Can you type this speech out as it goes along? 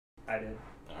I did.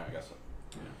 Alright, I guess so.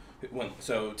 Yeah.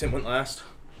 So Tim went last?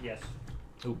 Yes.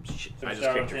 Oops, shit. So I just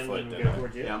start kicked with your Tim, foot, then we didn't go I?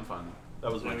 towards you. Yeah, I'm fine.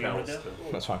 That was my you palace want too.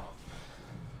 That's fine.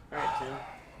 Alright,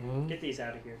 Tim. Get these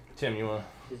out of here. Tim, you want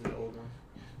These are the old ones.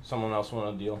 someone else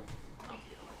want to deal?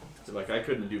 So, like, I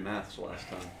couldn't do maths last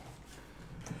time.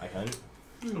 I can.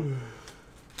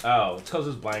 Oh, it's because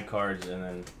it's blank cards and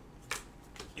then...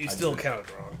 You still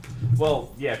counted wrong.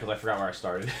 Well, yeah, because I forgot where I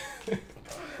started.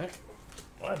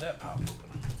 Why'd that pop open?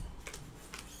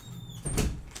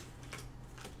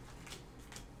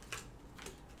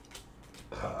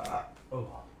 Oh.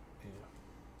 Yeah.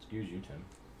 Excuse you, Tim.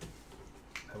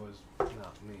 That was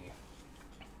not me.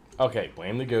 Okay,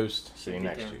 blame the ghost sitting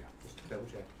next to you. Just to double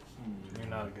check. You're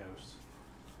not a ghost.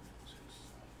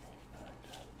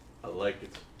 I like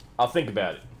it. I'll think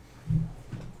about it.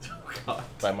 Oh, God.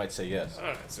 But I might say yes.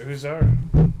 Alright, so who's our?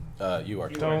 You are.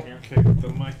 You Don't are, Tim. kick the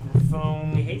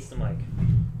microphone. He hates the mic.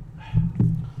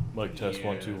 Mic test Yeah.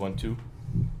 1 2 1 2.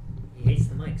 He hates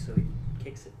the mic, so he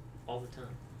kicks it all the time.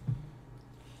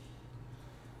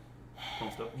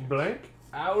 Pumped up. Blank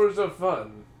hours of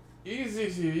fun,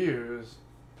 easy to use,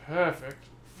 perfect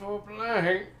for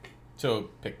blank. So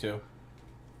pick 2.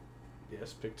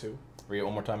 Yes, pick 2. Read it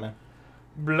one more time, man.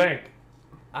 Blank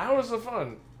hours of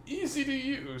fun, easy to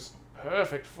use,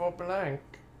 perfect for blank.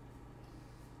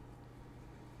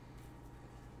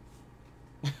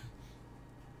 See,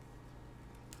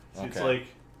 it's Okay. like,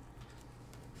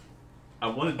 I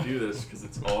want to do this because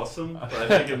it's awesome, but I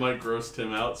think it might gross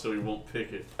Tim out, so he won't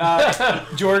pick it.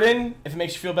 Jordan, if it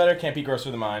makes you feel better, can't be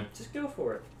grosser than mine. Just go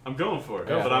for it. I'm going for it,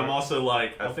 Go but for I'm it. also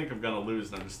like, I think I'm gonna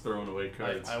lose, and I'm just throwing away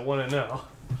cards. I want to know.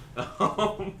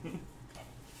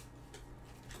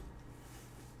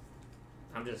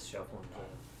 I'm just shuffling.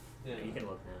 So you can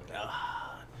look now.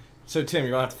 So Tim,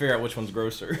 you're gonna have to figure out which one's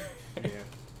grosser. Yeah.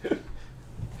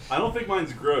 I don't think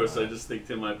mine's gross. I just think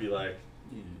Tim might be like,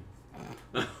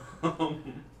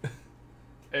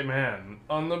 Hey man,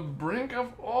 on the brink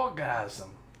of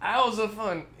orgasm. Hours of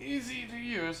fun, easy to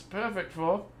use, perfect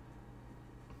for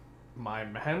my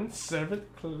manservant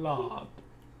Claude.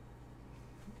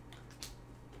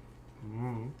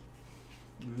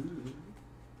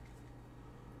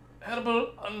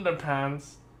 Edible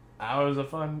underpants. Hours of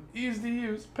fun, easy to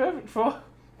use, perfect for.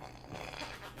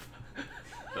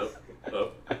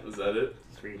 oh, is that it?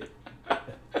 Just read it.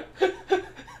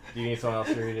 Do you need someone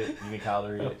else to read it? You need Kyle to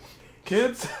read it?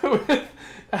 Kids with.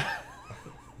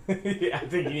 Yeah, I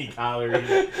think you need Kyle to read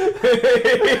it.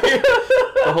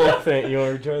 The whole thing. You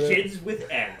want to try that? Kids with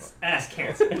ass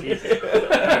cancer.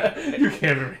 Jesus. You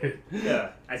can't read it.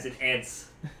 Yeah, I said ants.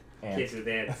 Ants. Kids with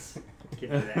ants.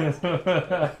 Kids with ass.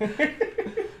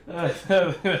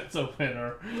 That's a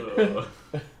winner.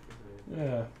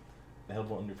 Yeah. The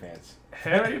Hellboy underpants.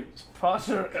 Harry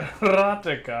Potter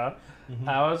erotica.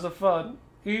 Hours of fun,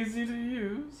 easy to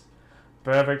use,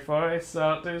 perfect for a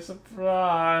salty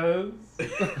surprise. I'm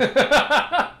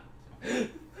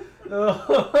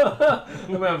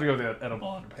gonna have to go with the edible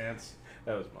underpants.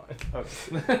 That was mine. Okay.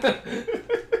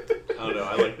 I don't know.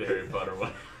 I like the Harry Potter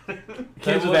one.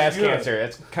 Kids with was ass good. cancer.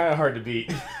 That's kind of hard to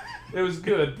beat. It was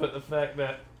good, but the fact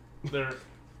that they're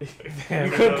You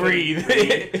couldn't breathe.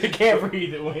 It can't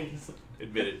breathe. It wins.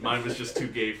 Admit it. Mine was just too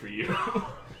gay for you.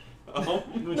 Which no,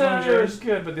 one was yours yours?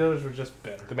 good, but the others were just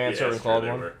better. The manservant Claude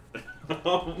one.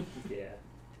 Yeah.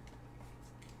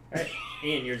 Alright,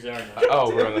 Ian, you're Czar now.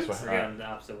 Oh, we're on this way. We're All right. going the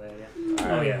opposite way, yeah. All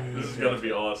right. Oh, yeah. This is gonna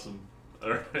be awesome.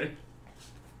 All right.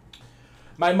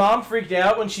 My mom freaked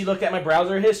out when she looked at my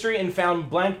browser history and found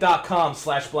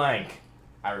blank.com/blank.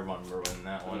 I remember when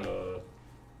that one.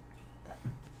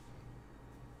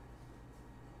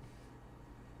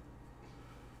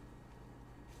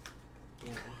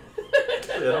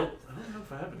 I don't know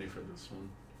if I have any for this one.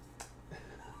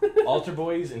 Altar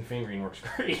Boys and fingering works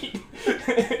great.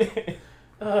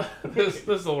 This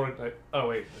will work. Oh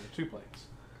wait, there's 2 plates.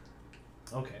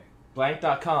 Okay.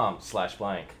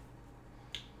 Blank.com/blank.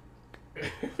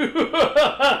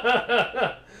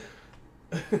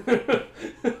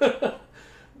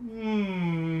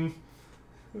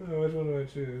 Which one do I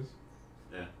choose?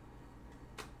 Yeah.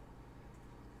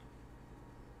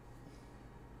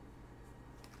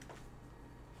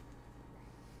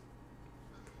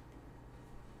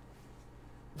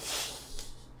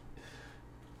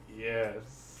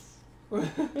 Yes.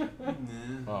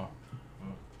 Oh.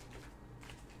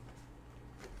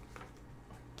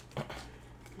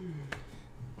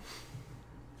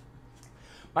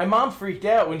 My mom freaked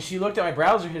out when she looked at my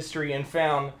browser history and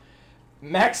found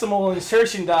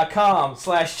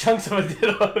maximalinsertion.com/chunks of a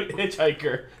ditto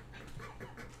hitchhiker.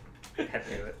 I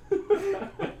knew it.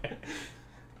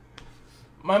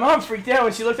 My mom freaked out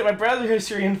when she looked at my browser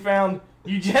history and found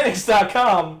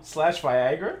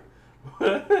eugenics.com/Viagra.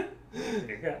 There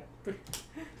you go.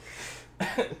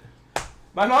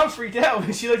 My mom freaked out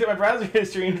when she looked at my browser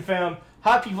history and found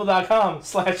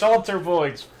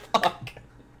hotpeople.com/alterboys. Fuck.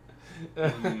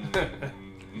 Mm.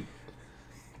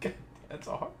 God, that's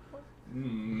a hard one.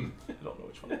 Mm. I don't know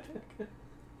which one to pick.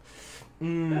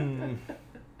 Mm.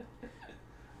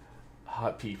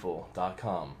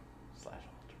 Hotpeople.com/alterboys.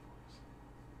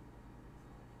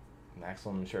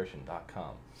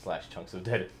 MaximumInsertion.com/chunks of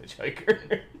dead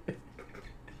hitchhiker.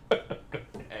 I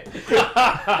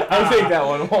think that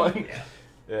one won. Yeah.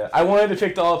 Yeah, I wanted to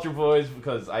pick the Altar Boys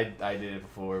because I did it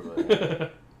before, but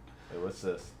wait, what's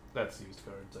this? That's used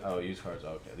cards. Oh, used cards.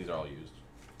 Okay, these are all used.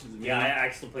 Yeah, I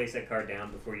actually placed that card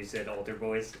down before you said Altar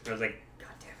Boys. I was like,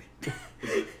 God damn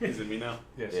it. Is it me now?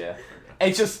 Yes. Yeah,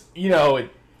 it's just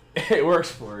it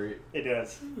works for you. It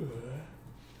does.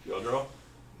 You all draw?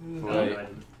 No, Wait, I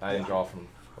didn't. I didn't draw from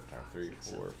 3,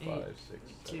 4, 5, 6,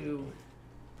 7, 2.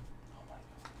 Oh my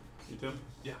You, Tim?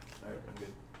 Yeah. Alright, I'm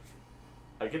good.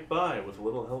 I get by with a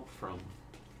little help from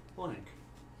blank.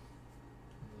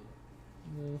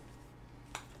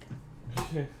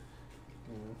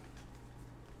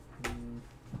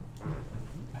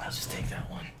 I'll just take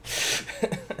that one.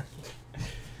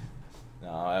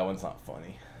 No, that one's not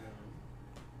funny.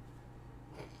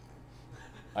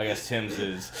 I guess Tim's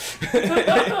is.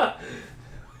 Yeah.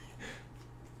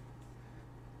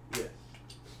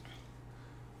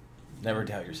 Never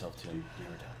doubt yourself, Tim.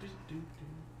 Never doubt.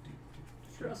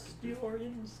 Trust your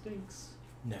instincts.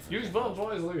 Never. Use both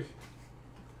wisely.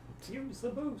 Use the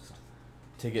boost.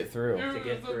 To get through. Use To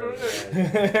get the through.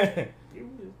 brain.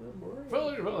 Use the brain.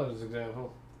 Follow your brother's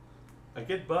example. I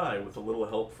get by with a little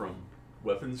help from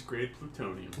weapons grade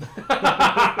plutonium.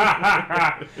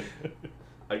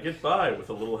 I get by with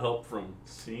a little help from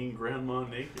seeing grandma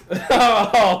naked.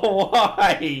 Oh,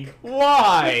 why?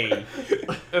 Why?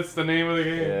 That's the name of the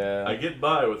game. Yeah. I get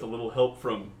by with a little help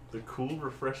from the cool,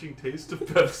 refreshing taste of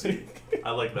Pepsi.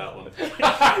 I like that one.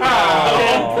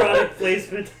 And product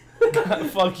placement.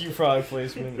 Fuck you, product It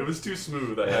placement. was too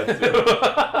smooth. I had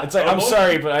to. It's like, I'm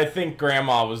sorry, but I think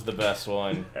Grandma was the best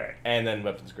one. Alright. And then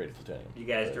Weapons Grade Plutonium. You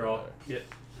guys draw. Yeah.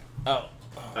 Oh.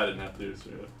 I didn't have to, so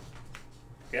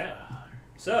yeah. Okay.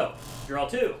 So, draw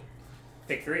 2.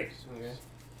 Pick 3. Okay.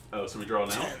 Oh, so we draw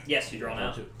now? Yes, you draw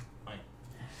now.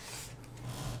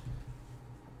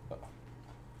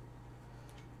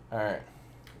 Alright.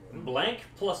 Blank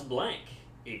plus blank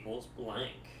equals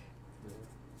blank.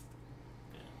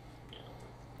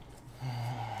 No.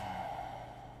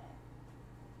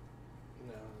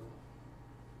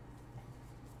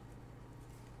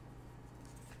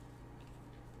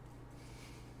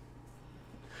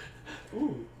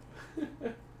 Ooh.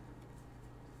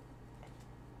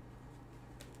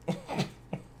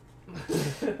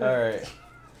 Alright.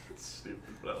 It's stupid,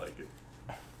 but I like it.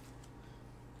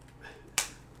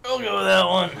 I'll go with that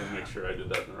one. Let me make sure I did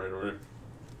that in the right order.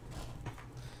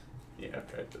 Yeah,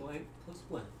 okay. Blank plus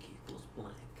blank equals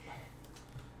blank.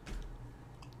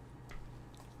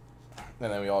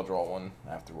 And then we all draw one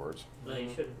afterwards. No, you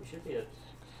should be at.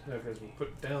 No, because we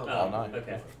put down. Oh, nine.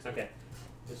 okay. Okay.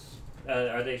 Just,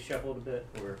 are they shuffled a bit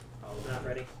or not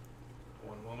ready?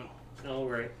 One moment. No,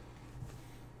 right.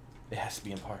 It has to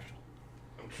be impartial.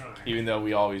 I'm trying. Even though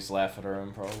we always laugh at our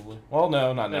own, probably. Well,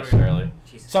 no, not There we necessarily.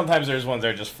 Jesus. Sometimes there's ones that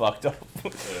are just fucked up.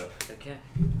 Yeah. Okay.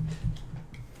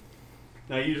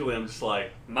 Now, usually I'm just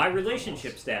like, My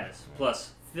relationship status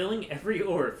plus filling every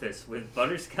orifice with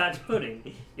butterscotch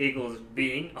pudding equals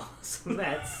being awesome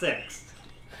at sex.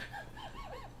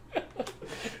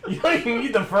 You don't even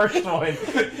need the first one.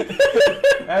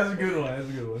 That's a good one. That's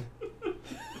a good one.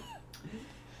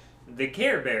 The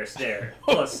Care Bear stare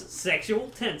plus sexual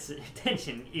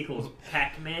tension equals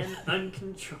Pac-Man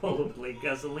uncontrollably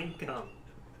guzzling cum.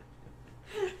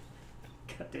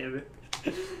 God damn it.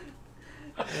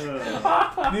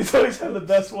 These always have the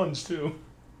best ones, too.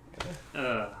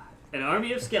 An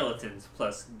army of skeletons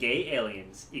plus gay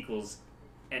aliens equals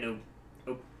an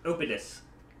Oedipus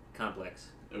complex.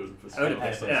 Oedipus.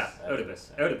 Oedipus, yeah.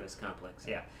 Oedipus. Oedipus complex,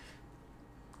 yeah.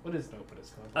 What is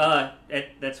Oedipus called?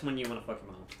 That's when you want to fuck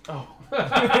your mom. Oh.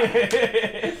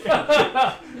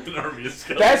 An army of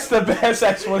skeletons. That's the best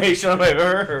explanation I've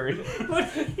ever heard.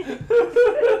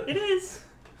 It is.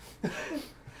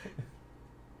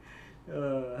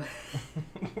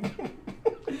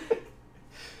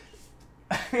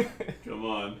 Come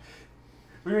on.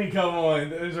 What do you mean, come on?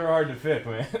 Those are hard to fit,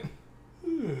 man.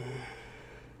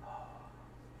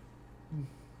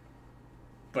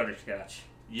 Butterscotch.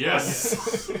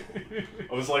 Yes!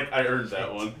 I was like, I earned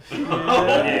that one.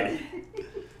 Yeah.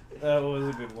 That was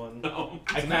a good one.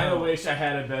 I kind of wish I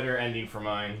had a better ending for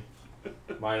mine.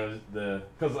 Mine was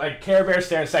because like Care Bear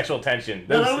staring sexual tension.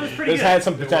 No, that was pretty good. Had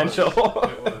some potential.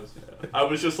 It was. I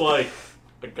was just like,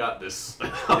 I got this.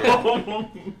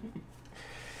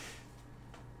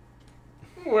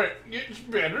 What gets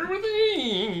better with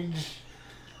age?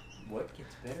 What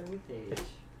gets better with age?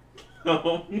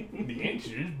 The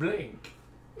answer is blank.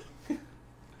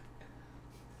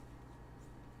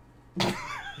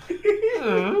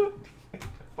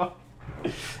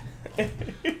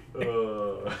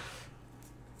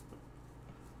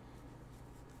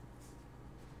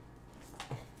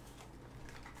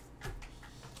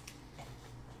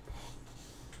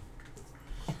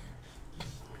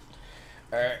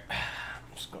 Alright,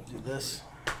 I'm just gonna do this.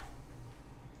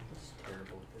 This is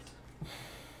terrible with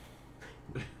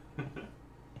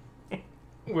this.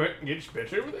 What gets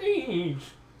better with age?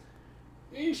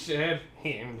 He said,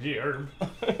 hand job.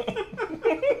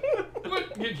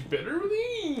 What gets better with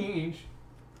age?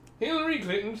 Hillary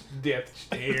Clinton's death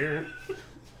stare.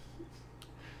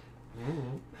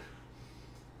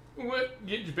 What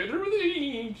gets better with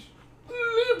age?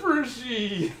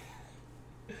 Leprosy.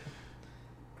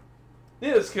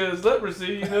 Yes, because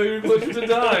leprosy, you know you're closer to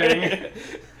dying.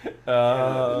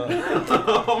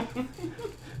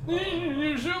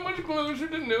 You're so much closer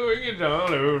to knowing it's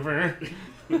all over.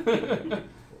 That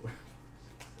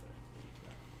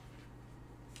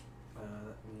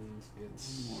means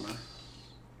it's.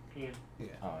 Yeah. Yeah.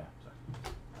 Oh yeah.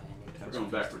 We're going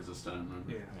backwards this time,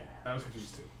 remember? Yeah, I was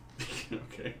confused too.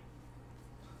 Okay.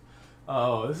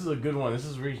 Oh, this is a good one. This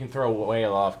is where you can throw away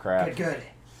a lot of crap. Good, good.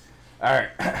 All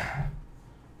right.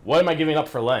 What am I giving up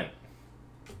for Lent?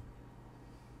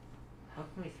 How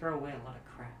can we throw away a lot of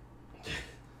crap?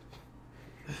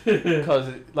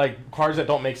 Because like cards that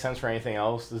don't make sense for anything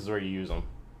else, this is where you use them.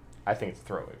 I think it's a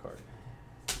throwaway card.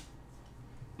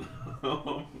 I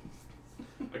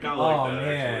kind of like Oh that,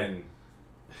 man.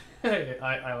 Hey,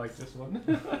 I like this one.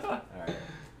 All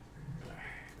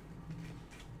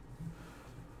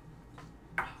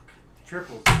right.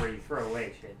 Triples is where you throw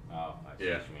away shit. Oh, I see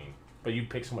Yeah. what you mean. But you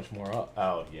pick so much more up.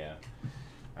 Oh yeah.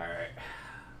 All right.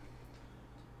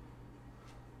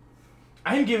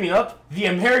 I'm giving up the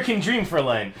American Dream for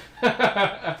Lent.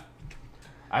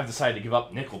 I've decided to give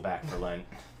up Nickelback for Lent.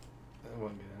 That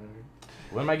wouldn't be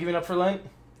What am I giving up for Lent?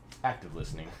 Active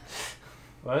listening.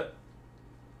 What?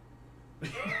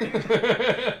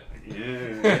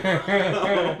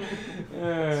 actually.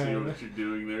 Yeah. See what you're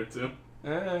doing there, Tim?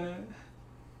 The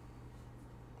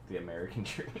American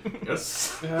Dream.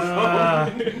 Yes.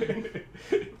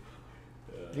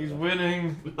 He's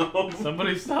winning. No.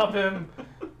 Somebody stop him.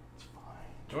 It's fine.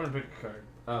 Jordan, pick a card.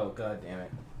 Oh god damn it.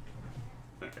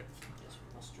 Okay. Yes,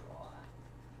 we must draw.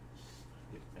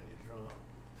 I need to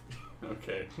draw.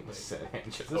 Okay. Set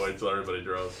hand. Oh, wait till everybody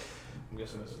draws. I'm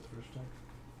guessing this is the first time.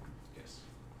 Yes.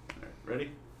 Alright, ready?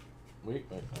 Wait.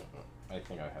 I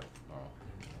think I have.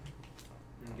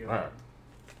 Go. Alright.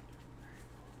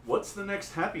 What's the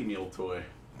next Happy Meal toy?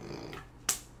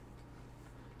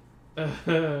 I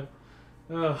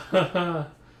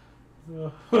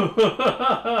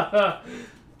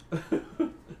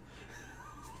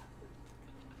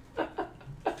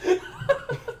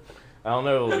don't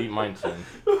know. It'll beat mine soon.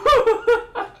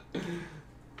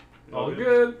 All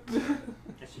good. I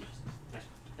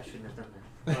shouldn't have done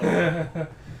that.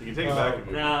 You can take it back and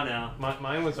move No, no.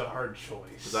 Mine was a hard choice.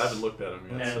 because I haven't looked at them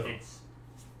yet. No, So. it's...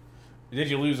 Did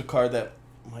you lose a card that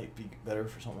might be better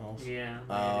for something else? Yeah,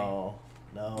 maybe. Oh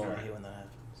no! Alright. I hate when that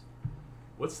happens.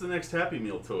 What's the next Happy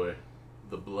Meal toy?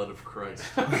 The blood of Christ.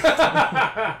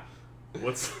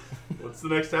 What's the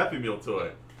next Happy Meal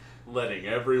toy? Letting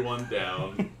everyone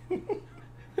down.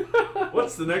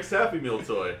 What's the next Happy Meal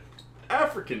toy?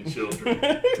 African children.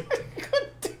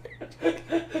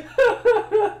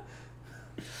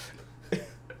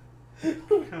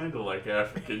 Kind of like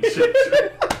African children.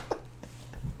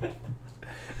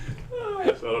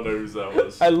 So I don't know whose that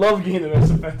was. I love getting the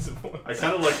most offensive ones. I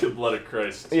kind of like the blood of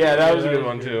Christ. Yeah, that was a Yeah, good that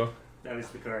one was too. That was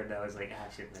the card that was like, I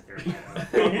shouldn't have thrown that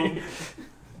out.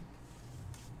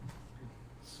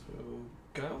 So,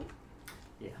 go.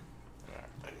 Yeah.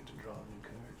 I need to draw a new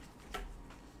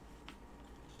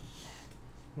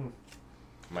card.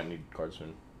 Might need cards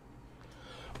soon.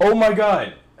 Oh my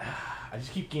god! I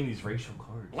just keep getting these racial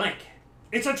cards. Blank.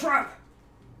 It's a trap!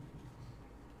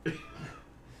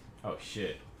 Oh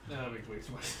shit. That makes way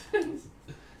too much sense.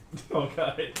 Oh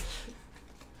god.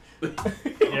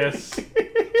 Yes.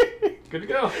 Good to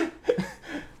go.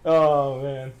 Oh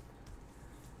man.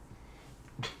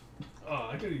 Oh,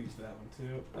 I could have used that one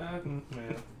too.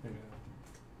 Man, maybe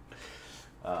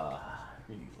not.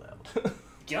 Really loud.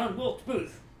 John Wilkes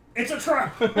Booth. It's a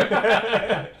trap!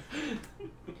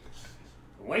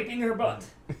 Wiping her butt.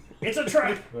 It's a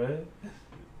trap! What?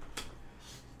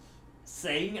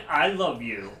 Saying I love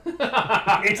you.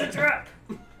 It's a trap!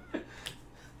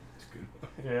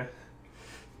 Yeah.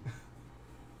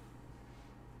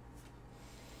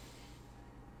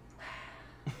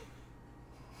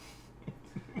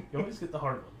 You always get the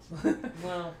hard ones.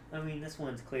 Well, I mean, this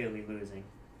one's clearly losing.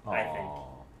 I think.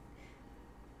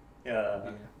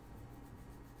 Aw.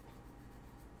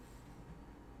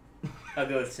 I'll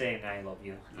go with saying I love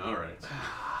you. All right.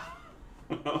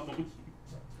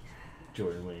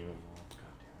 Jordan winning them all. God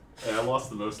Hey, I lost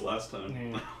the most last time.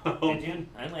 Did you?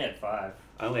 I only had 5.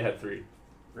 I only had 3.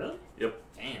 Really? Yep.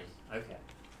 Damn. Okay.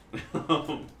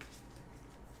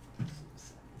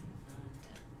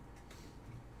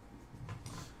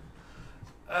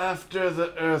 After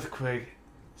the earthquake,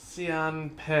 Sean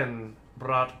Penn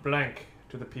brought blank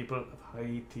to the people of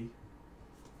Haiti.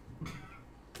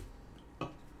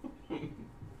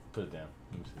 Put it down.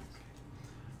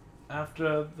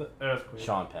 After the earthquake.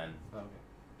 Sean Penn. Okay.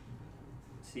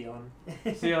 Sean.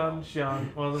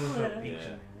 Well, there was no Yeah. H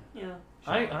in Yeah.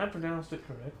 there. I pronounced it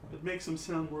correctly. It makes him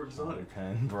sound more exotic.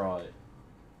 Penn brought it.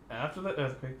 After the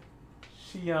earthquake,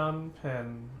 Sean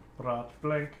Penn brought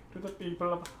blank to the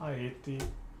people of Haiti.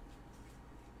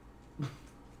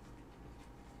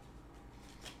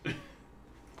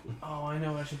 Oh, I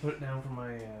know. I should put it down for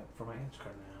my answer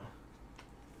card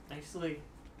now. Actually.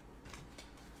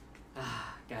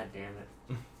 God damn it.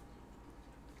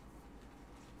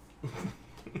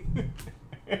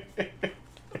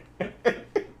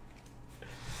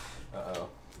 Uh-oh.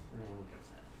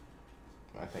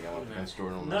 I think I want to against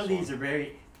Jordan on None this of these one. are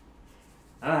very.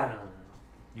 I don't know.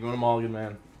 You want them all, good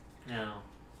man? No.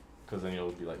 Because then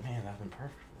you'll be like, man, that'd been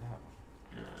perfect for that one.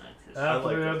 No, it's just. After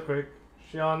like the that. earthquake,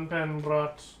 Sean Penn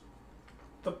brought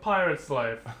the pirate's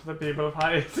life to the people of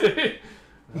Haiti.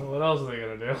 Well, what else are they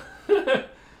gonna do?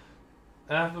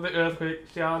 After the earthquake,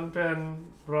 Sean Penn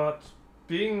brought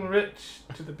being rich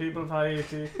to the people of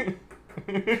Haiti.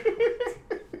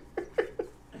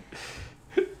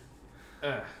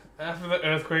 After the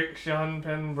earthquake, Sean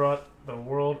Penn brought the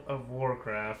World of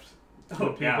Warcraft to the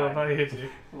Oh, people of God. Haiti.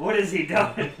 What has he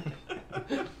done?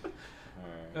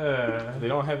 Alright. They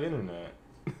don't have internet.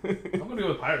 I'm gonna go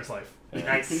with pirate's life.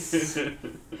 Nice. So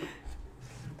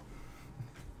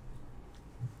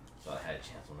I had a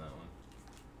chance on that one.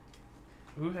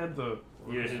 Who had the?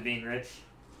 Yours is being rich.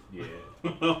 Yeah.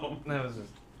 That was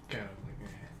just kind of like.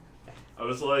 I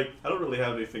was like, I don't really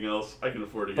have anything else. I can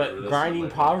afford to get rid of But this. grinding one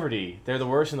later. poverty, they're the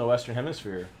worst in the Western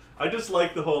Hemisphere. I just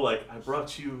like the whole, like, I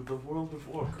brought you the World of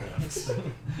Warcraft.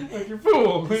 Like you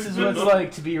fool! This is what it's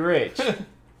like to be rich.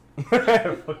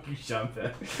 Fuck you, Sean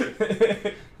Penn.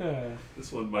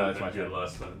 This one might That's have my been good turn.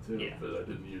 last time, too, Yeah. but I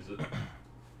didn't use it.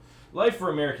 Life for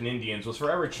American Indians was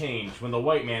forever changed when the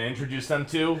white man introduced them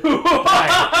to...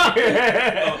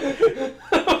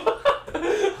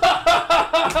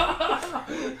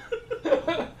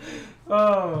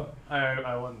 Oh,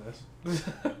 I won this.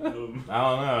 I don't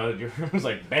know. It was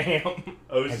like, bam.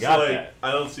 I was I just got like, that.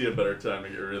 I don't see a better time to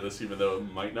get rid of this, even though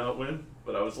it might not win.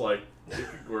 But I was like, it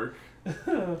could work.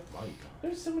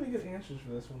 There's so many good answers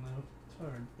for this one though. It's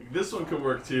hard. Like, this one could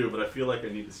work too, but I feel like I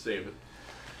need to save it.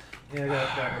 Yeah, I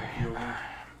got a few of them.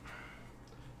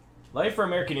 Life for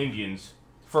American Indians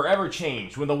forever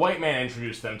changed when the white man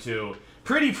introduced them to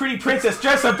Pretty Pretty Princess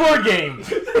Dress Up board game.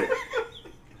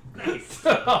 Nice.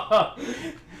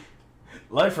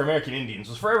 Life for American Indians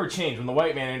was forever changed when the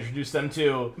white man introduced them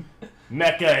to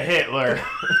Mecha Hitler.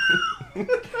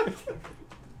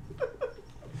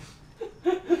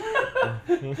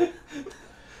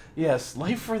 Yes,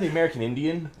 life for the American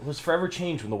Indian was forever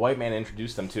changed when the white man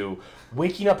introduced them to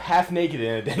waking up half naked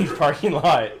in a Denny's parking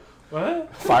lot.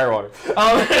 What? Firewater.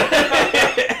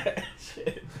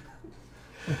 Shit.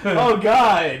 Oh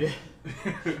God.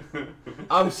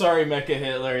 I'm sorry, Mecha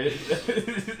Hitler.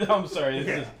 I'm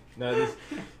sorry.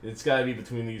 It's got to be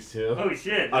between these two. Oh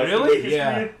shit. Really?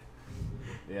 Yeah.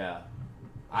 Yeah.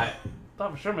 I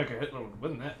thought for sure Mecha Hitler would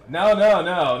win that. No.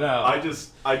 I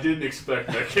didn't expect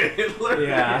Mecha Hitler.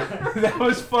 Yeah, that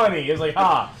was funny. It was like,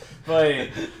 but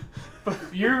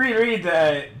you reread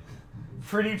that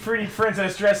Pretty Pretty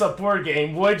Princess Dress Up board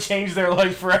game would change their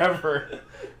life forever.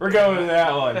 We're going with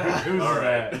that one. Who's All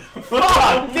that? right.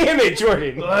 Fuck! Damn it,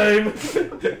 Jordan. I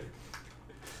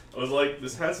was like,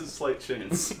 this has a slight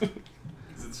chance.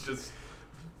 It's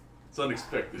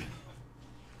unexpected.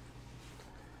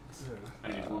 I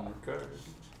need one more card.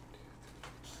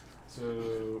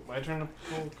 So my turn to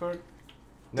pull a card.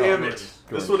 No, Damn Jordan. it!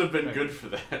 This Jordan. would have been good for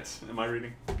that. Am I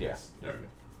reading? Yes. There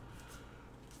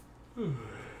we go.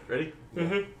 Ready?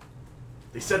 Mm-hmm.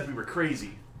 They said we were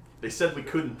crazy. They said we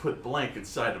couldn't put blank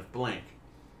inside of blank.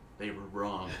 They were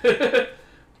wrong.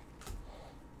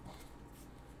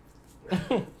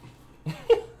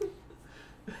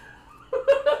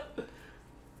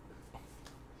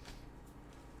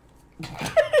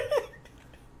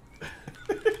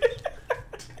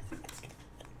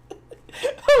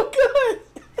 Oh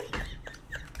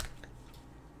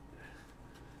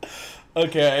god.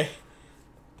 Okay.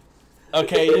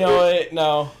 Okay, you know what?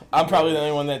 No. I'm probably the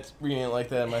only one that's reading it like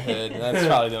that in my head. And that's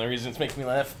probably the only reason it's making me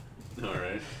laugh.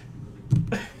 Alright.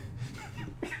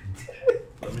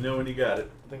 Let me know when you got it.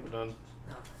 I think we're done.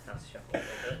 Oh, let's shuffle a little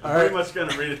bit. I'm pretty much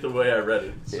gonna read it the way I read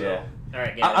it. So. Yeah. All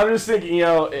right, get I'm just thinking, you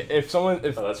know, if Oh,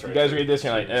 that's you right. guys read this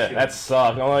and you're like, that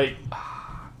sucks. I'm like,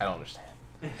 I don't understand.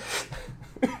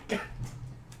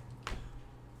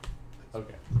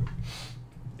 Okay.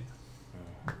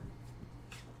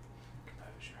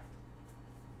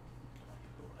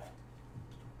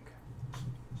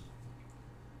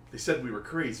 They said we were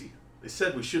crazy. They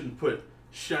said we shouldn't put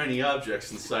shiny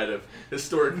objects inside of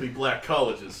historically black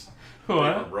colleges. They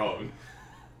were wrong.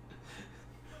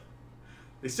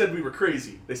 They said we were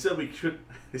crazy. They said we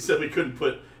couldn't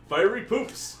put fiery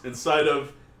poops inside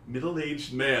of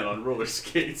middle-aged man on roller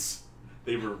skates.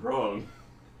 They were wrong.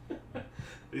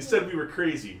 They said we were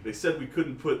crazy. They said we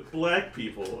couldn't put black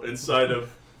people inside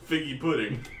of figgy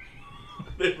pudding.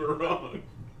 They were wrong.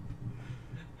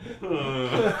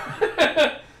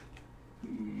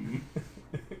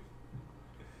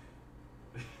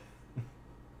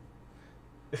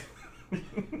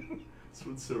 This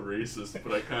one's so racist,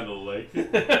 but I kind of like it.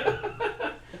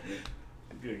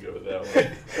 I'm gonna go with that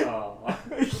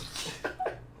one.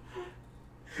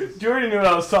 Jordan knew what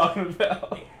I was talking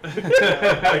about.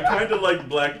 I kind of like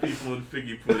black people in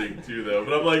figgy pudding too, though.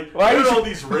 But I'm like, Why why are did all you-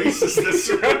 these racists this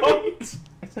round?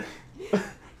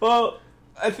 Well,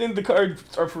 I think the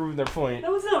cards are proving their point.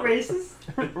 That was not racist.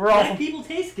 We're all Black people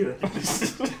taste good.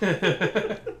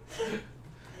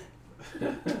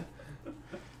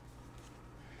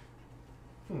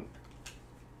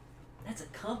 That's a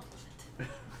compliment.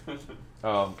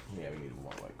 yeah, we need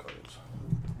more white cards.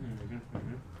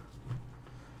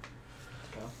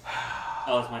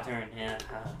 Oh, it's my turn. Yeah.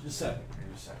 Just a second.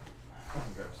 Just a second. I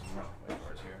can grab some more white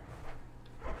cards here.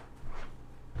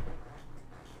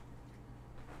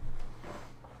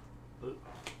 Of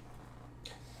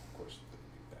course,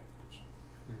 backwards.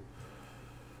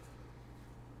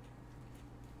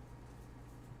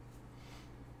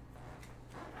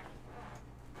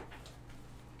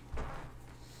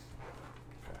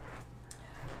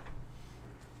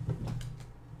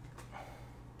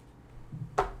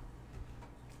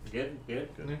 Good.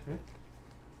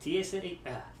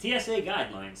 TSA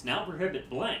guidelines now prohibit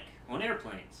blank on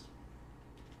airplanes.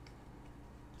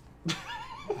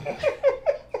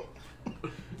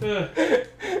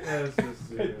 That's just,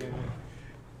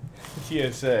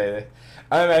 TSA.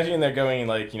 I imagine they're going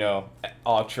like, you know,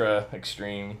 ultra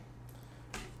extreme.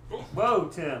 Whoa,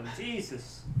 Tim.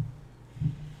 Jesus.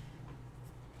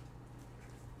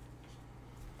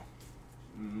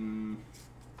 What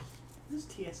does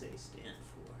TSA stand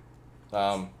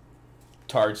for?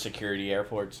 Tard security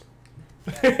airports.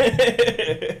 Continue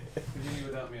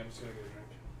without me, I'm just gonna get a drink.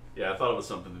 Yeah, I thought it was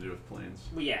something to do with planes.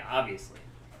 Well, yeah, obviously.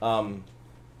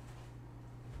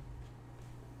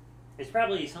 It's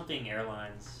probably something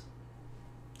airlines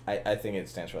I think it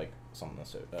stands for like something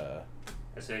that's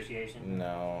association.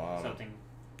 no Something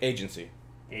agency.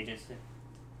 agency.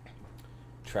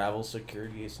 Travel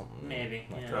security something. Maybe.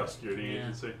 like Yeah. Travel security Yeah.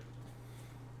 agency.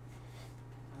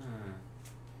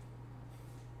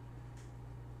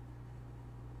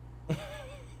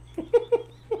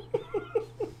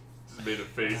 Just made a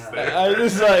face there. I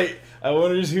just like I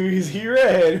wonder who he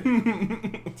read.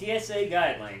 TSA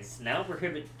guidelines now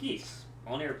prohibit geese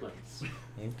on airplanes.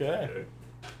 Okay.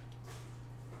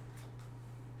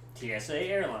 TSA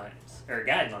airlines or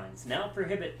guidelines now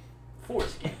prohibit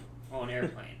foreskin on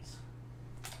airplanes.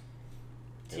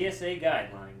 TSA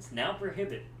guidelines now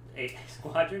prohibit a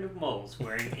squadron of moles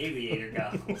wearing aviator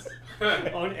goggles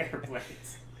on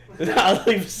airplanes.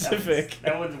 Oddly specific.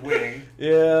 That one's winning.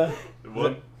 Yeah.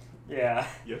 What? Yeah.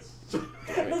 Yes.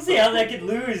 Let's see how that could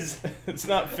lose. It's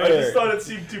not I fair. just thought it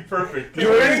seemed too perfect.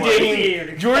 Jordan's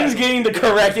Like- Jordan's getting the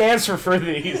correct answer for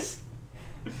these.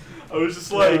 I was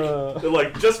just like, they're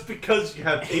like, just because you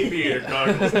have aviator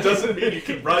goggles doesn't mean you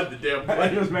can ride the damn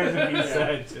plane. meant to be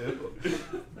said too.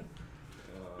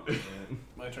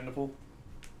 My turn to pull.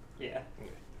 Yeah.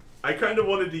 I kind of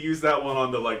wanted to use that one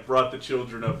on the like brought the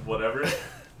children of whatever,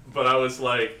 but I was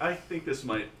like, I think this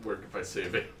might work if I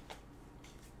save it.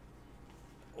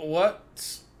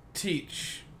 What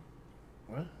teach?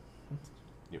 What?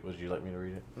 Would you like me to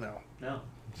read it? No. No,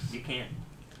 you can't.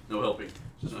 No helping.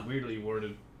 Just weirdly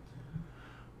worded.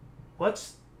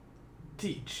 What's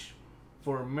Teach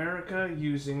for America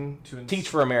using to... Teach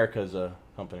for America is a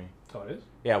company. Oh, it is?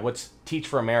 Yeah, what's Teach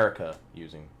for America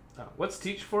using? Oh, what's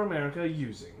Teach for America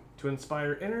using to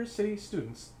inspire inner city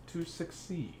students to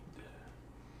succeed?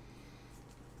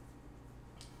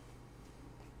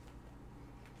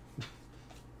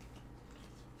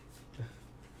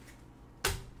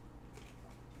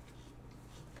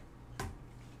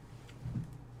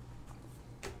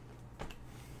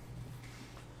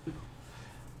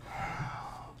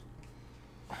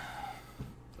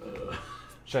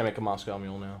 Should I make a Moscow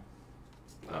Mule now?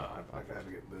 I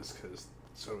gotta get this because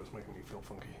soda's making me feel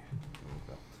funky.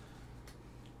 Okay.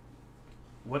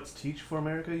 What's Teach for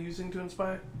America using to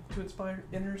inspire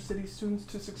inner city students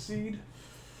to succeed?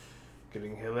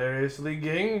 Getting hilariously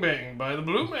gangbanged by the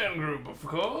Blue Man Group, of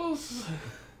course.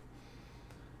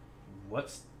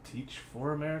 What's Teach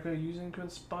for America using to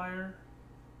inspire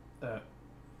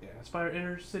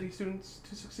inner city students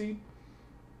to succeed?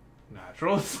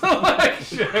 Natural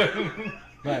selection.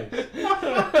 Nice. I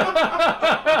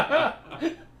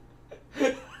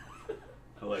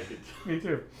like it. Me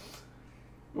too.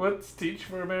 What's Teach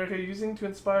for America using to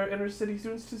inspire inner city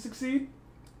students to succeed?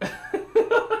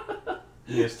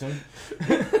 You missed him.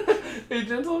 A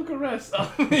gentle caress on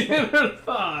the inner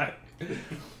thigh.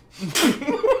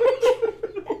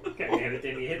 God damn it,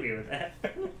 didn't you hit me with that?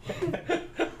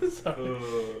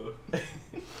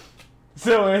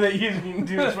 So, what are they using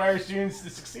to inspire students to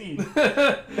succeed?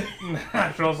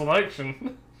 Natural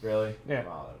selection. Really? Yeah.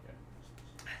 Oh,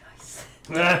 okay.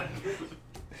 Nice.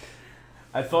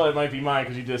 I thought it might be mine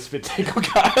because you did a spit take on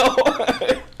Kyle.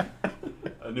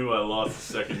 I knew I lost the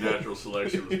second natural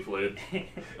selection was played.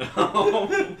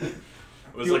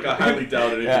 It was like I highly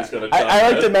doubted it was gonna top I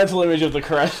like that. the mental image of the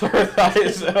caress for her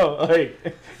thighs, so like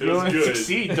you was want to good.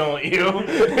 succeed, don't you?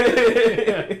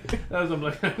 Yeah. That was I'm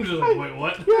just like, wait,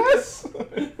 what? Yes.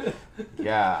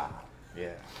 Yeah.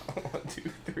 Yeah. 1,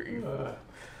 2, 3, 4,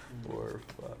 4,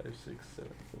 5, 6,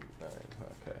 7, 8, 9.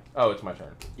 Okay. Oh, it's my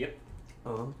turn. Yep.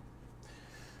 Uh-huh.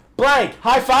 Blank.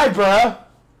 High five, bruh.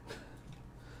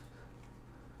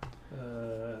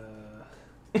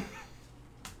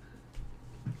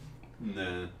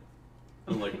 Nah. I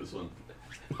don't like this one.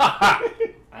 I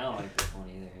don't like this one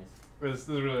either. This is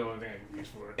really the only thing I can use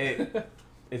for it.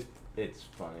 It's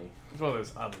funny. It's one of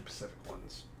those oddly specific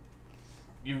ones.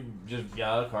 You just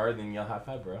yell a card, then yell high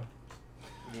five, bro.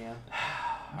 Yeah.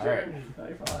 All right.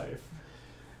 High five.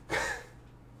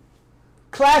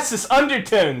 Classist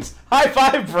undertones. High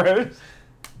five, bros.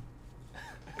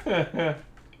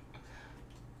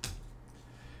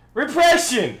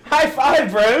 Repression. High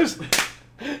five, bros.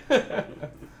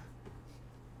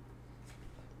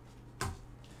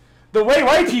 The way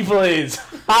white people is.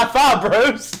 High five,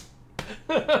 bros.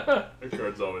 That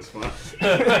card's always fun.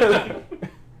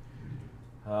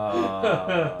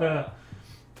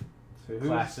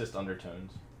 Classist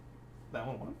undertones. That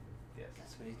one won? Yes.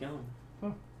 That's what he's going.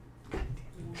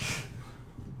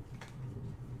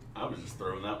 I was just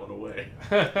throwing that one away.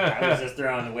 I was just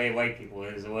throwing the way white people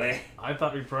is away. I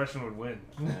thought repression would win.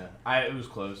 Yeah. It was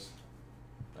close.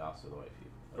 Also the white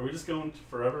people. Are we just going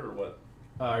forever or what?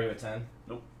 Are you at 10?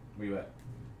 Nope. Where you at?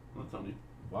 I'm not telling you.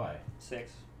 Why?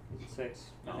 6. 6.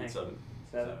 No, I it's think.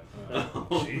 7. 7.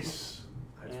 Jeez.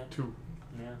 I have Yeah. 2.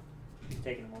 Yeah. He's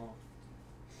taking them all.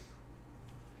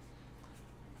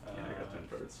 Yeah, I got 10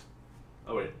 cards.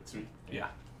 Oh wait, it's me. Yeah.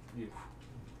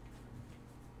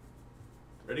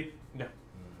 Ready? No.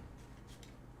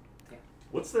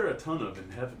 What's there a ton of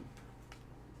in heaven?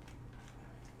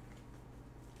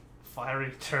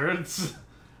 Fiery turds?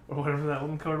 Or whatever that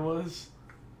one card was.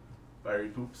 Fiery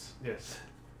poops. Yes.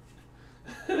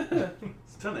 It's a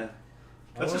ton of.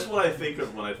 That's just what I think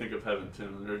of when I think of heaven,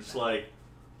 Tim. They're just like,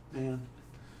 man,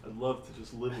 I'd love to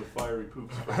just live with fiery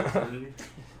poops for eternity.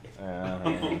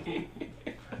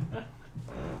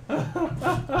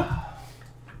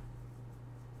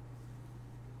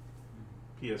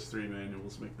 PS3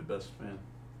 manuals make the best fan.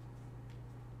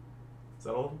 Is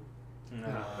that all of them?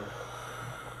 No.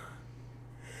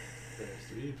 There's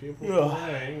 3 people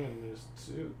playing and there's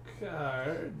 2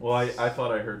 cards. Well, I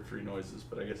thought I heard 3 noises,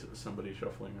 but I guess it was somebody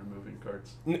shuffling or moving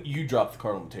cards. You dropped the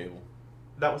card on the table.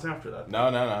 That was after that.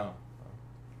 No.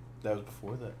 That was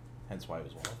before that. Hence why it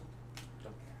was one of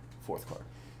them. 4th card.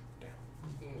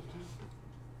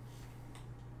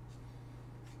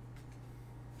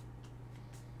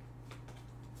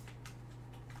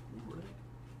 Ooh, right.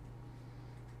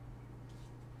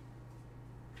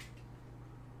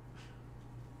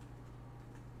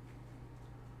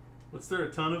 What's there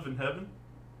a ton of in heaven?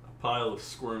 A pile of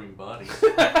squirming bodies.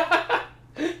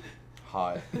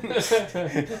 Hot.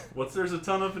 What's there's a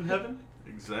ton of in heaven?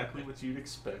 Exactly what you'd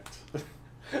expect.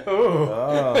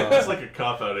 Oh. That's like a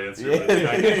cop-out answer, but it's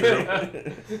kind of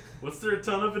true. What's there a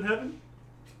ton of in heaven?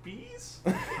 Bees?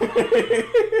 I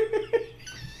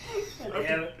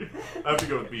have to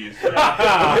go with bees.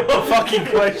 Fucking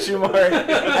question mark.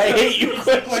 I hate you,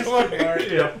 question mark.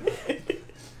 Yeah.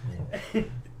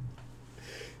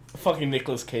 Fucking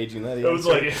Nicolas Cage in that. I was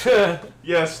like,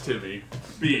 yes, Timmy,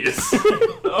 bees.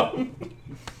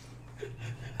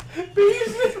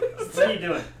 bees. What are you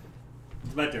doing?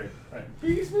 It's my turn. Right.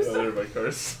 Bees. Oh, there are my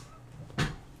cars.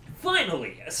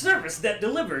 Finally, a service that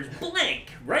delivers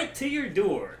blank right to your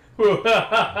door.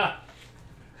 God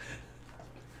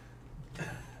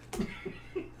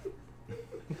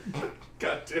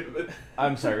damn it.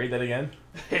 I'm sorry. Read that again.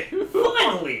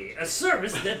 Finally, a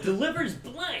service that delivers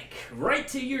blank right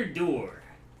to your door.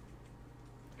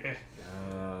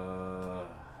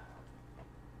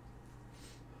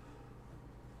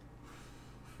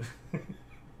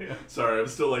 Sorry, I'm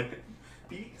still like,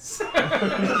 bees? It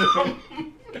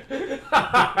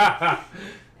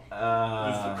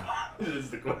is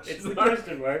the question. It's the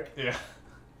question mark. Yeah.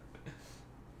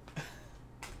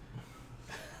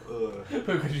 Ugh.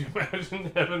 Could you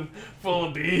imagine heaven full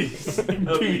of bees?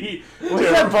 Bee. What's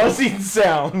that buzzing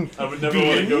sound? I would never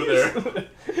want to go there.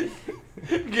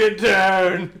 Get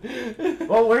down.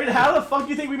 Well, how the fuck do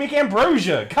you think we make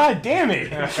ambrosia? God damn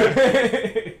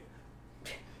it!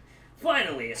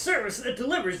 Finally, a service that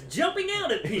delivers jumping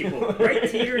out at people right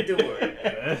to your door.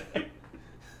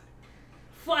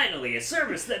 Finally, a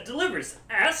service that delivers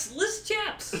assless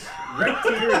chaps right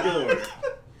to your door.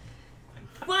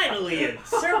 Finally, a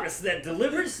service that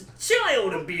delivers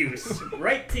child abuse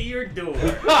right to your door.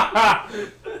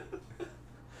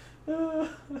 Those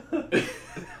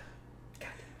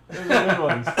are good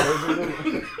ones. Those are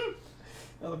good ones.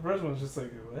 Oh, the first one's just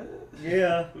like, what?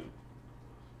 Yeah.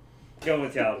 Going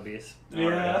with child abuse.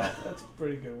 Yeah, that's a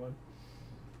pretty good one.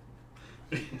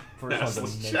 First one's Assless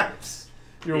amazing. chaps.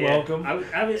 You're Yeah, welcome. I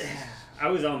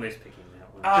was almost picking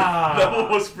that one. That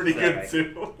one was pretty good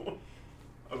Sorry. too.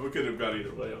 We could have gone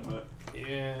either way on that.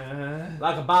 Yeah.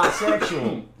 Like a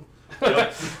bisexual.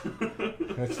 Yep.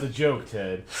 That's the joke,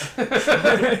 Ted.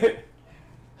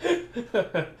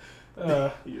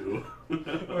 You.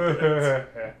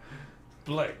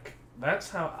 Blake, that's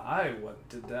how I want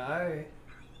to die.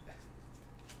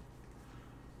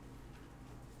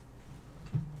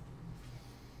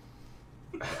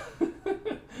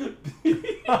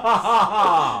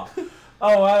 Oh,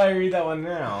 why did I read that one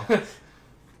now?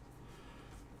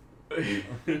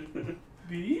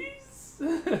 Bees?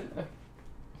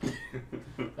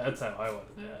 That's how I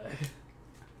want to die.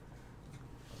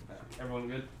 Everyone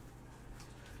good?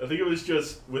 I think it was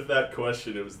just with that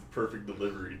question, it was the perfect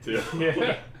delivery too.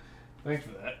 Yeah. Thanks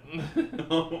for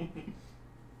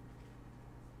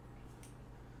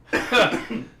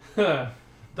that.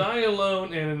 Die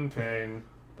alone and in pain.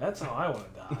 That's how I want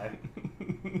to die.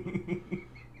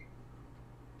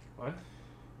 What?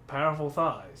 Powerful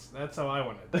thighs. That's how I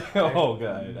want to die. Oh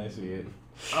god, I see it.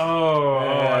 Oh,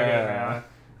 I get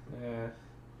it. Yeah.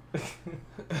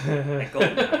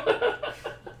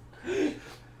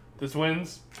 This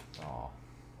wins. Oh.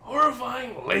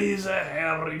 Horrifying laser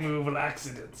hair removal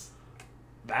accidents.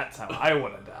 That's how I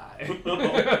want to die.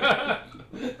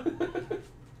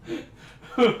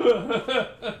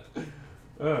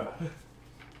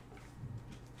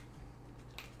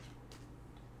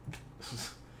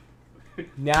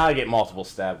 Now I get multiple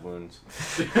stab wounds.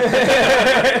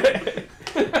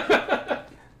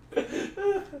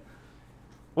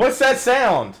 What's that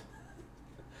sound?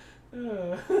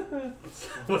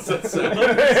 What's that sound?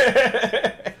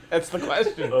 That's the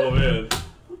question. Oh man.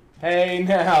 Hey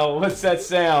now, what's that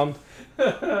sound?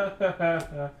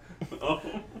 Oh.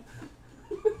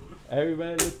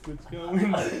 Everybody look what's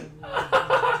going on.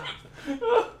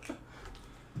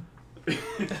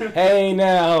 Hey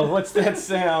now, what's that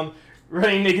sound?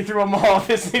 Running naked through a mall,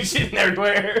 pissing shit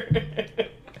everywhere.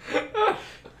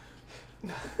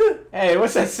 Hey,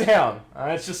 what's that sound?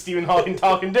 It's just Stephen Hawking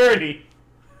talking dirty.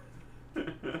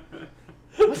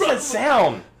 What's that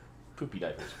sound? Poopy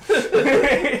diapers.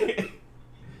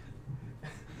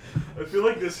 I feel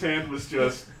like this hand was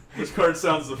just. This card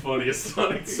sounds the funniest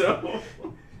on its own.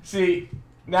 See,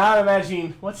 now I'm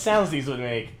imagining what sounds these would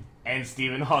make, and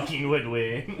Stephen Hawking would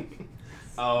win.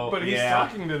 Oh, But he's yeah.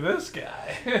 talking to this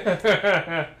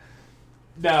guy.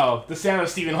 No, the sound of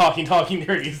Stephen Hawking talking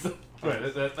dirty is the... Right,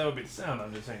 that would be the sound.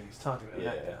 I'm just saying he's talking to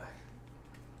that guy.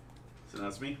 So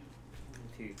that's me.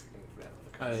 1, 2, 3, 4,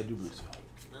 5, I do believe so.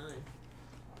 9. 1, 2,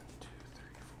 3,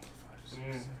 4, 5, 6,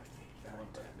 7,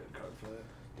 want that good card for that.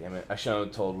 Damn it! I should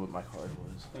have told what my card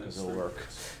was because it'll work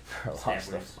for a lot of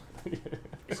Stab stuff.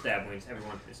 It's stab wins.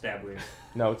 Everyone, it's stab wins.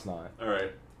 No, it's not. All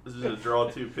right. This is a draw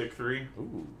 2, pick 3.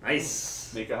 Ooh.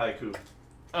 Nice. Make a haiku.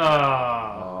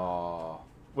 Oh.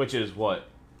 Which is what?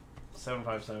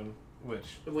 757. Which?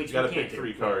 Which You gotta we can't pick do.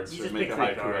 3 cards. You So just make pick a 3 haiku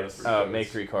out of cards. 3 cards. Make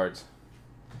 3 cards.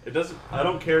 It doesn't. I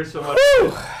don't care so much. Woo!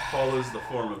 If it follows the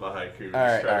form of a haiku. Just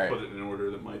Alright, try alright. to put it in an order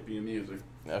that might be amusing.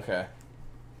 Okay.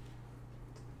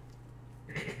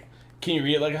 Can you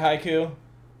read it like a haiku?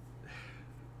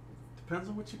 Depends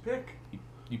on what you pick.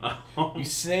 You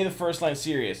say the first line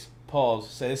serious, pause,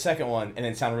 say the second one, and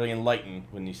then sound really enlightened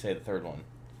when you say the third one.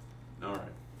 All right.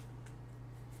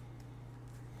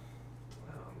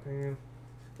 Oh man,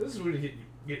 this is where you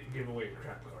give away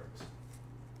crap cards.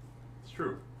 It's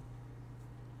true.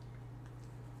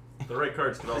 The right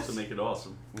cards could also make it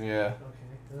awesome. Yeah. Okay.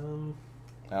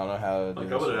 I don't know how to do Like, I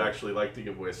this would have one. actually liked to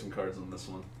give away some cards on this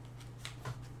one.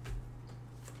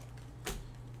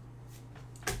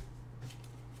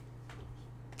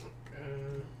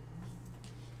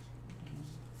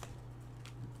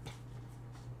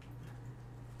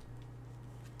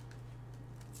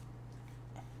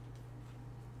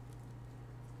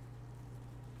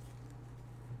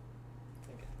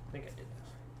 I think I did that.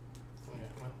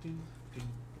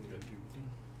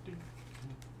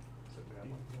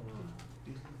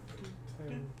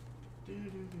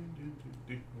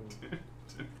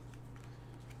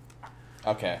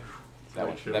 Okay. That,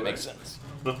 Right, that makes sense.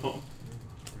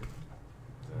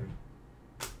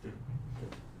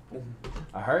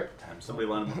 I hurt? Somebody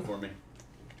line them up for me.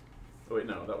 Oh wait,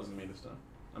 no, that wasn't me this time.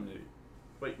 I'm an idiot.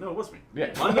 Wait, no, it was me.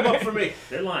 Yeah. Line them up for me.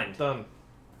 They're lined. Done.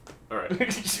 All right.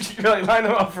 Really, line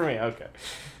them up for me. Okay.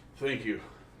 Thank you.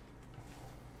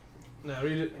 Now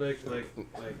read it like.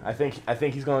 I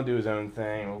think he's gonna do his own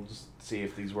thing. We'll just see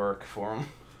if these work for him.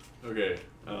 Okay.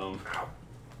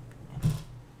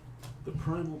 The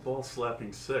primal ball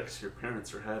slapping sex your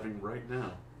parents are having right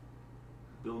now.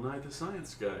 Bill Nye the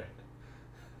Science Guy.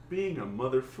 Being a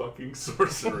motherfucking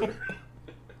sorcerer.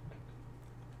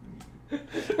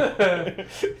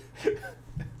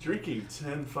 Drinking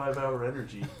 10 5-hour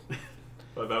energy.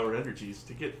 5-hour energies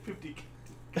to get 50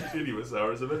 continuous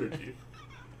hours of energy.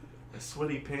 A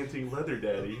sweaty, panting leather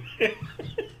daddy.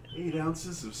 8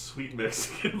 ounces of sweet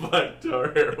Mexican black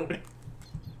tar heroin.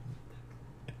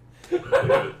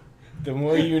 The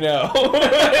more you know.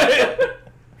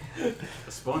 A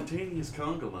spontaneous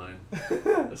conga line.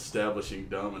 Establishing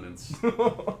dominance.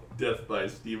 Death by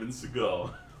Steven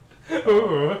Seagal.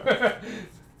 Ooh.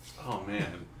 Oh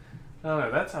man. I don't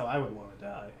know. That's how I would want to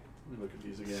die. Let me look at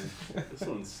these again. This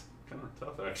one's kind of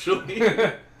tough actually.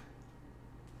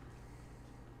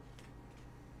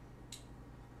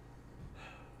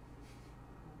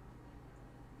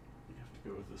 You have to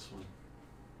go with this one.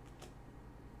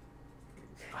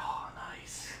 Oh,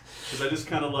 nice. Because I just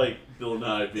kind of like Bill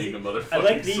Nye being a motherfucking I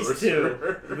like these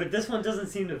sorcerer. two, but this one doesn't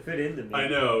seem to fit into me. I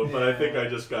know, but I think I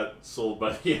just got sold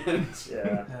by the end.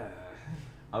 Yeah.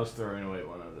 I was throwing away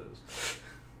one of those.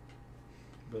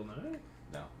 Bill Nye?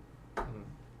 No.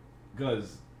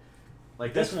 Because,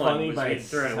 like, This that's one funny was by being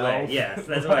itself. thrown away. Yes,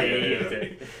 that's why you used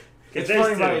it. 'Cause It's there's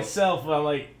funny by two. itself, but I'm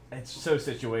like, it's so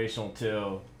situational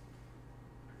too.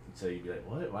 So you'd be like,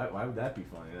 what? Why would that be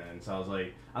funny then? So I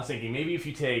was thinking maybe if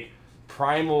you take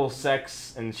primal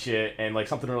sex and shit and like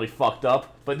something really fucked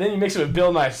up, but then you mix it with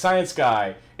Bill Nye Science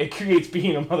Guy, it creates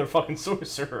being a motherfucking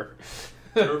sorcerer.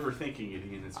 You're overthinking it,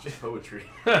 Ian. It's just poetry.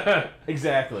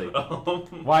 Exactly.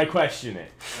 Why question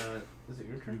it? Is it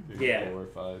your turn? Yeah. 4,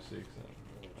 5, 6, 7.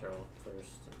 Draw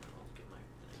first, and then I'll get my.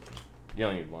 You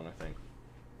only need one, I think.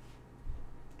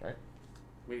 Right?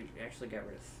 We actually got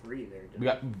rid of 3 there.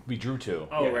 Didn't We drew 2.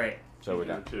 Oh, Yeah. right. So we're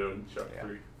down. 2 and shot Yeah.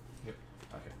 3.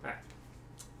 Okay.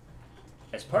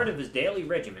 As part of his daily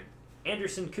regimen,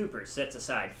 Anderson Cooper sets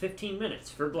aside 15 minutes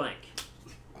for blank.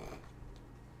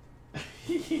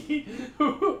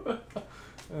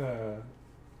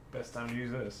 Best time to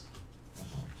use this.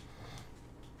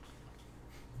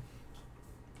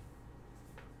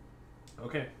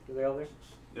 Okay. Are they all there?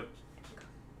 Yep.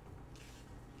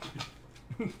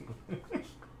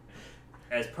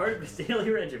 As part of his daily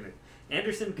regimen,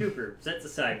 Anderson Cooper sets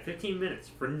aside 15 minutes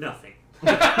for nothing.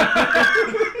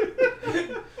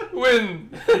 Win!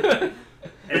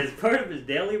 As part of his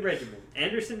daily regimen,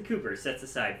 Anderson Cooper sets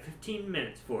aside 15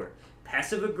 minutes for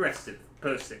passive-aggressive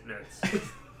post-it notes.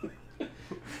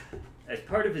 As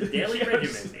part of his daily Yes.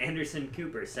 regimen, Anderson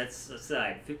Cooper sets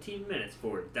aside 15 minutes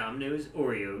for Domino's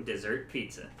Oreo dessert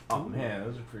pizza. Oh man,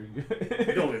 those are pretty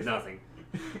good. Going with nothing.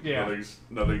 Yeah.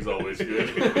 Nothing's always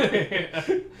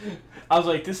good. I was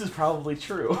like, this is probably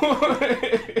true.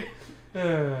 Oh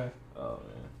man,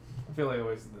 I feel like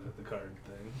always the card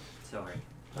thing. Sorry.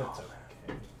 That's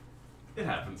okay. It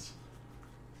happens.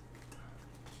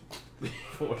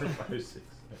 4, 5, 6, 7,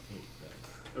 8,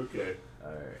 9. Okay.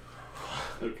 Alright.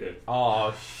 Okay.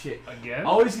 Oh shit. Again? I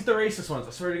always get the racist ones,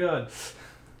 I swear to God.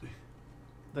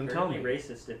 Then They're tell only me.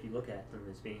 racist if you look at them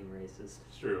as being racist.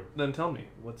 It's true. Then tell me,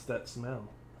 what's that smell?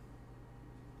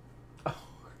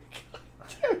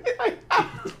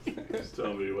 Just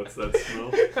tell me, what's that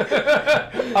smell?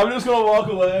 I'm just gonna walk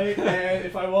away, and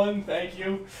if I won, thank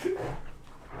you.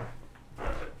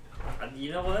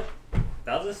 You know what?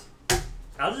 I'll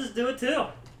just do it too.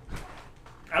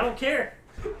 I don't care.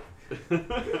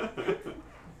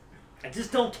 I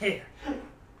just don't care.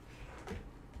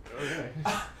 Okay.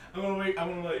 I'm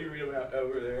gonna let you read them out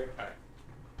over there. Alright.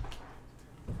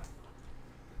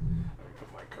 Let me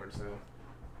put my cards down.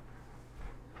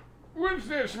 What's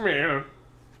that smell?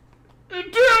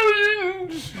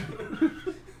 Italians!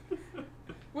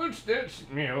 What's that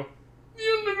smell? The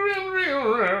Underground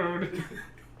Railroad!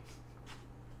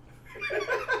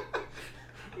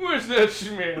 What's that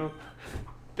smell?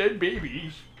 Dead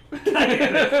babies.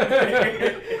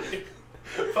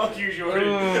 Fuck you, Jordan.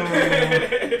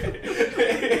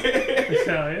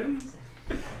 Italians,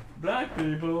 black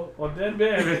people, or dead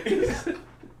babies.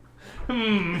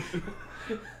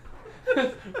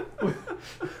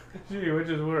 Gee, which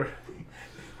is worse?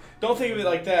 Don't think of it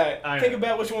like that. I Think know.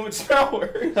 about which one would smell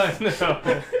worse.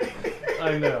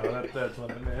 I know. That's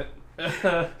what I meant.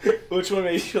 Which one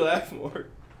makes you laugh more?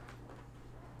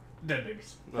 Dead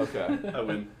babies. Okay. I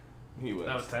win. He wins.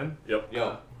 That was 10. Yep.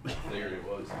 Yo, there it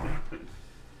was.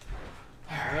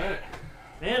 Alright.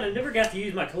 Man, I never got to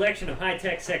use my collection of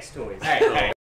high-tech sex toys. Hey, hey.